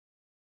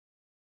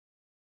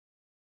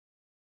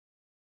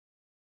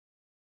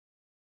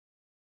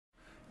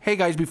Hey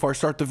guys, before I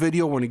start the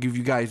video, I want to give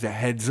you guys a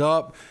heads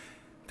up.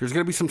 There's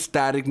going to be some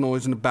static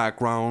noise in the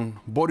background.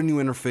 Bought a new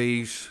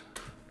interface.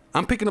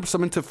 I'm picking up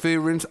some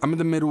interference. I'm in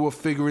the middle of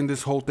figuring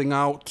this whole thing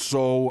out,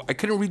 so I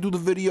couldn't redo the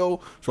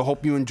video, so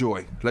hope you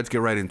enjoy. Let's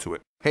get right into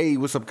it. Hey,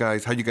 what's up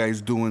guys? How you guys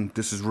doing?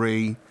 This is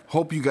Ray.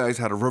 Hope you guys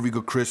had a very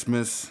good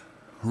Christmas.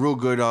 Real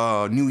good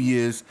New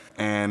Year's.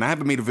 And I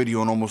haven't made a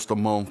video in almost a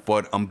month,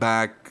 but I'm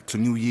back to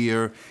New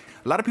Year.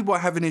 A lot of people are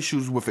having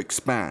issues with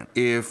XPand.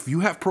 If you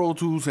have Pro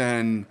Tools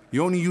and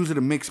you only use it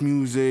to mix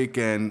music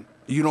and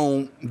you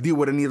don't deal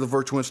with any of the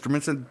virtual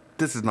instruments, then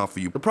this is not for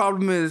you. The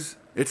problem is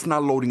it's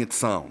not loading its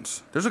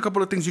sounds. There's a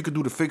couple of things you could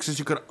do to fix this.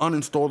 You could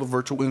uninstall the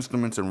virtual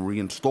instruments and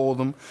reinstall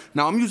them.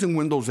 Now I'm using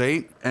Windows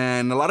 8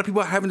 and a lot of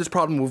people are having this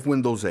problem with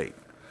Windows 8.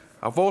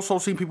 I've also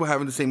seen people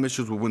having the same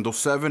issues with Windows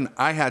 7.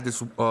 I had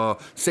this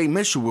same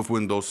issue with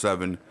Windows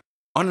 7.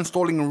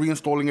 Uninstalling and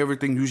reinstalling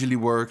everything usually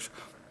works.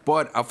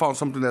 But I found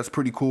something that's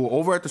pretty cool.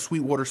 Over at the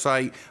Sweetwater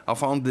site, I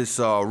found this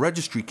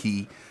registry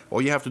key.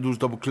 All you have to do is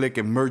double click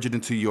and merge it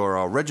into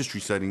your registry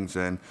settings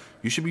and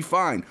you should be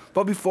fine.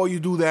 But before you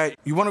do that,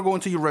 you want to go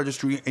into your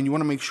registry and you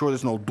want to make sure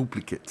there's no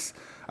duplicates.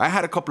 I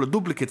had a couple of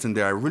duplicates in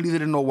there. I really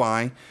didn't know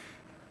why.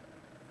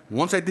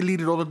 Once I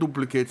deleted all the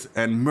duplicates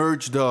and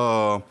merged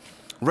the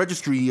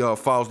registry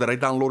files that I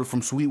downloaded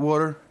from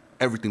Sweetwater,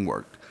 everything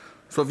worked.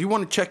 So if you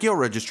want to check your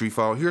registry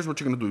file, here's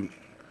what you're going to do.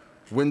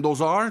 Windows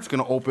R, it's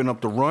going to open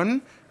up the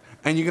run.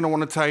 And you're going to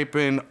want to type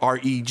in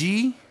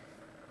regedit.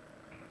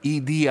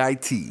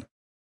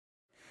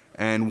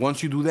 And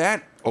once you do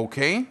that,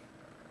 okay.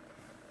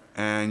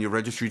 And your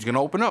registry is going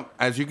to open up.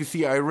 As you can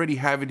see, I already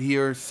have it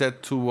here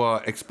set to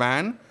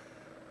XPand.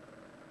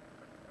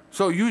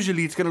 So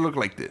usually it's going to look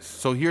like this.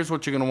 So here's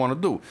what you're going to want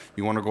to do.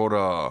 You want to go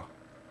to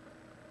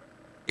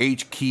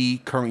H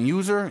key current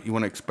user. You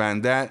want to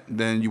expand that.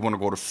 Then you want to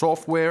go to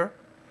software.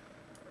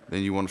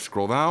 Then you want to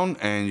scroll down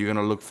and you're going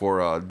to look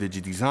for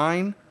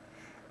Digidesign.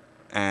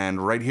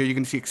 And right here, you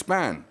can see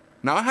XPand.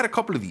 Now, I had a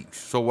couple of these.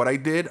 So what I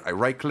did, I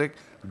right-click,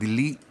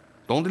 delete.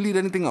 Don't delete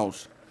anything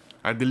else.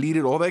 I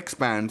deleted all the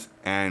XPands.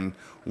 And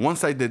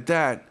once I did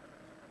that,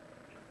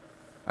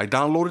 I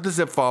downloaded the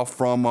zip file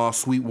from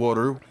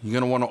Sweetwater. You're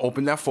going to want to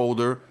open that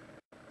folder.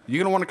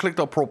 You're going to want to click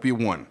the appropriate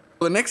one.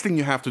 The next thing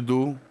you have to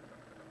do,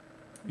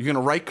 you're going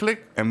to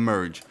right-click and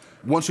merge.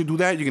 Once you do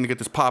that, you're going to get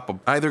this pop-up.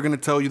 Either going to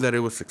tell you that it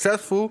was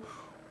successful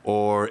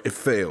or it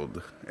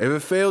failed. If it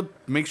failed,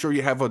 make sure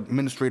you have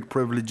administrative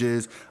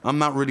privileges. I'm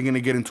not really going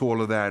to get into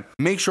all of that.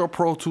 Make sure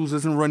Pro Tools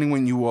isn't running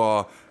when you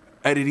are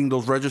editing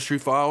those registry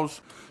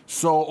files.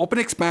 So open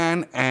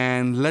XPand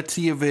and let's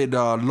see if it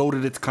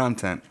loaded its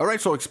content. All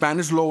right, so XPand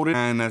is loaded.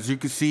 And as you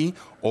can see,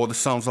 all the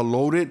sounds are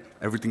loaded.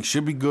 Everything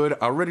should be good.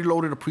 I already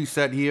loaded a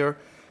preset here.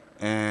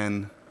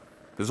 And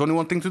there's only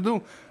one thing to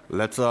do.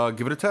 Let's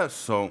give it a test.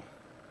 So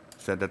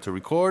set that to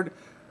record.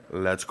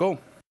 Let's go.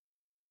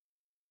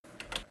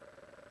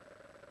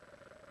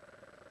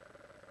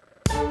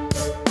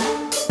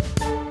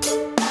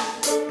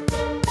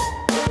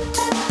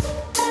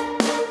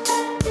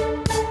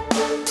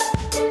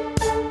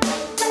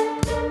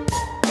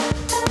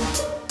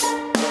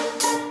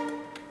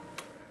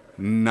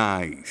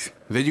 Nice.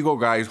 There you go,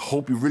 guys.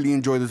 Hope you really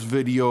enjoyed this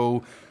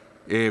video.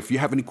 If you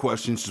have any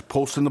questions, just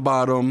post in the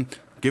bottom.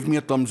 Give me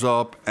a thumbs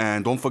up.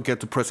 And don't forget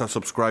to press that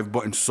subscribe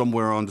button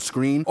somewhere on the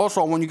screen.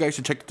 Also, I want you guys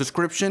to check the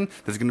description.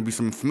 There's going to be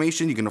some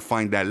information. You're going to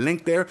find that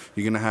link there.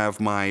 You're going to have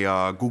my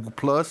Google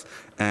Plus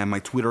and my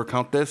Twitter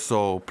account there.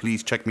 So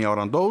please check me out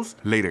on those.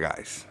 Later,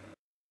 guys.